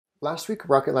Last week,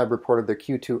 Rocket Lab reported their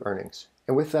Q2 earnings,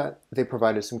 and with that, they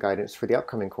provided some guidance for the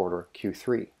upcoming quarter,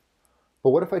 Q3. But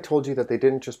what if I told you that they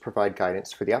didn't just provide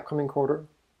guidance for the upcoming quarter,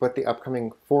 but the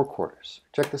upcoming 4 quarters?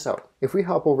 Check this out. If we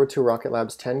hop over to Rocket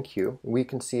Lab's 10Q, we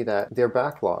can see that their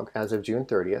backlog as of June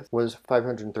 30th was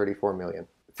 534 million.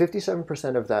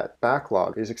 57% of that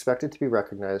backlog is expected to be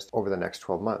recognized over the next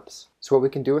 12 months. So what we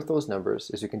can do with those numbers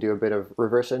is we can do a bit of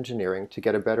reverse engineering to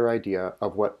get a better idea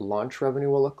of what launch revenue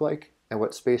will look like and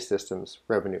what space systems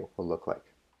revenue will look like.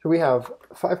 So we have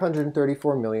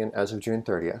 534 million as of June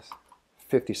 30th,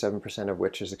 57% of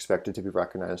which is expected to be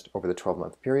recognized over the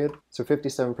 12-month period. So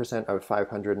 57% of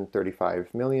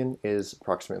 535 million is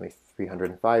approximately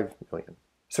 305 million.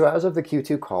 So as of the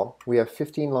Q2 call, we have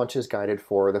 15 launches guided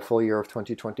for the full year of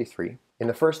 2023. In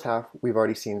the first half, we've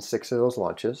already seen 6 of those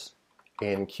launches.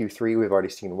 In Q3, we've already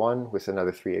seen 1 with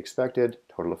another 3 expected,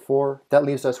 total of 4. That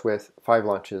leaves us with 5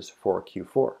 launches for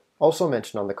Q4. Also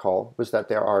mentioned on the call was that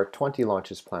there are 20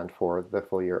 launches planned for the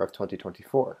full year of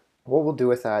 2024. What we'll do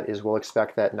with that is we'll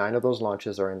expect that 9 of those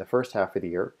launches are in the first half of the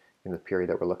year, in the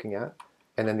period that we're looking at,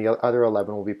 and then the other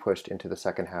 11 will be pushed into the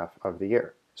second half of the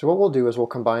year. So what we'll do is we'll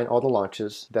combine all the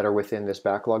launches that are within this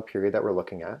backlog period that we're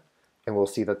looking at, and we'll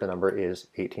see that the number is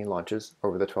 18 launches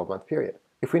over the 12-month period.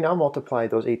 If we now multiply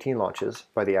those 18 launches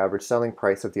by the average selling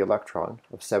price of the Electron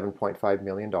of $7.5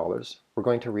 million, we're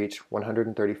going to reach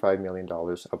 $135 million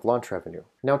of launch revenue.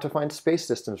 Now to find space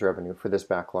systems revenue for this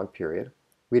backlog period,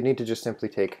 we'd need to just simply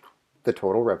take the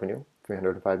total revenue,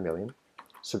 305 million,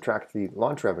 subtract the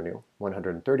launch revenue,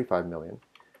 135 million,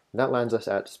 and that lands us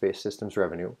at space systems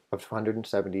revenue of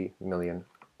 170 million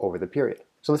over the period.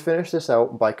 So let's finish this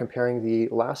out by comparing the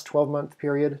last 12-month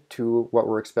period to what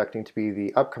we're expecting to be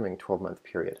the upcoming 12-month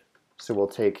period. So we'll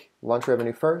take launch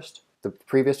revenue first. The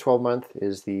previous 12-month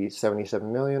is the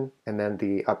 77 million, and then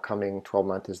the upcoming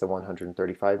 12-month is the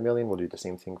 135 million. We'll do the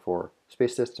same thing for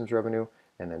space systems revenue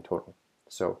and then total.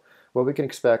 So what we can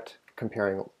expect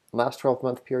comparing last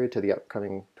 12-month period to the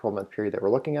upcoming 12-month period that we're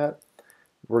looking at,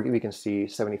 we can see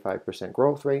 75%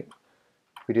 growth rate.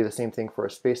 If we do the same thing for our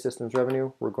space systems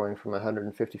revenue, we're going from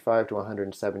 155 to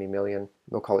 170 million.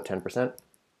 We'll call it 10%.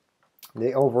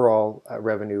 The overall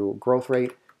revenue growth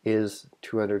rate is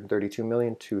 232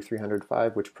 million to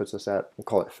 305, which puts us at, we'll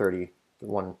call it 31%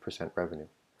 revenue.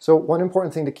 So one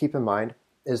important thing to keep in mind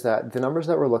is that the numbers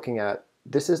that we're looking at,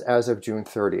 this is as of June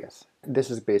 30th. This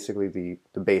is basically the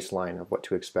baseline of what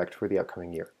to expect for the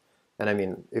upcoming year. And I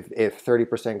mean, if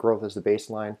 30% growth is the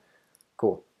baseline,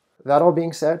 cool. That all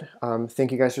being said,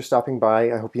 thank you guys for stopping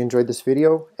by. I hope you enjoyed this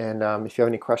video. And if you have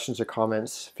any questions or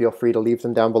comments, feel free to leave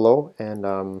them down below.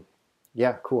 And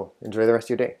yeah, cool. Enjoy the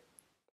rest of your day.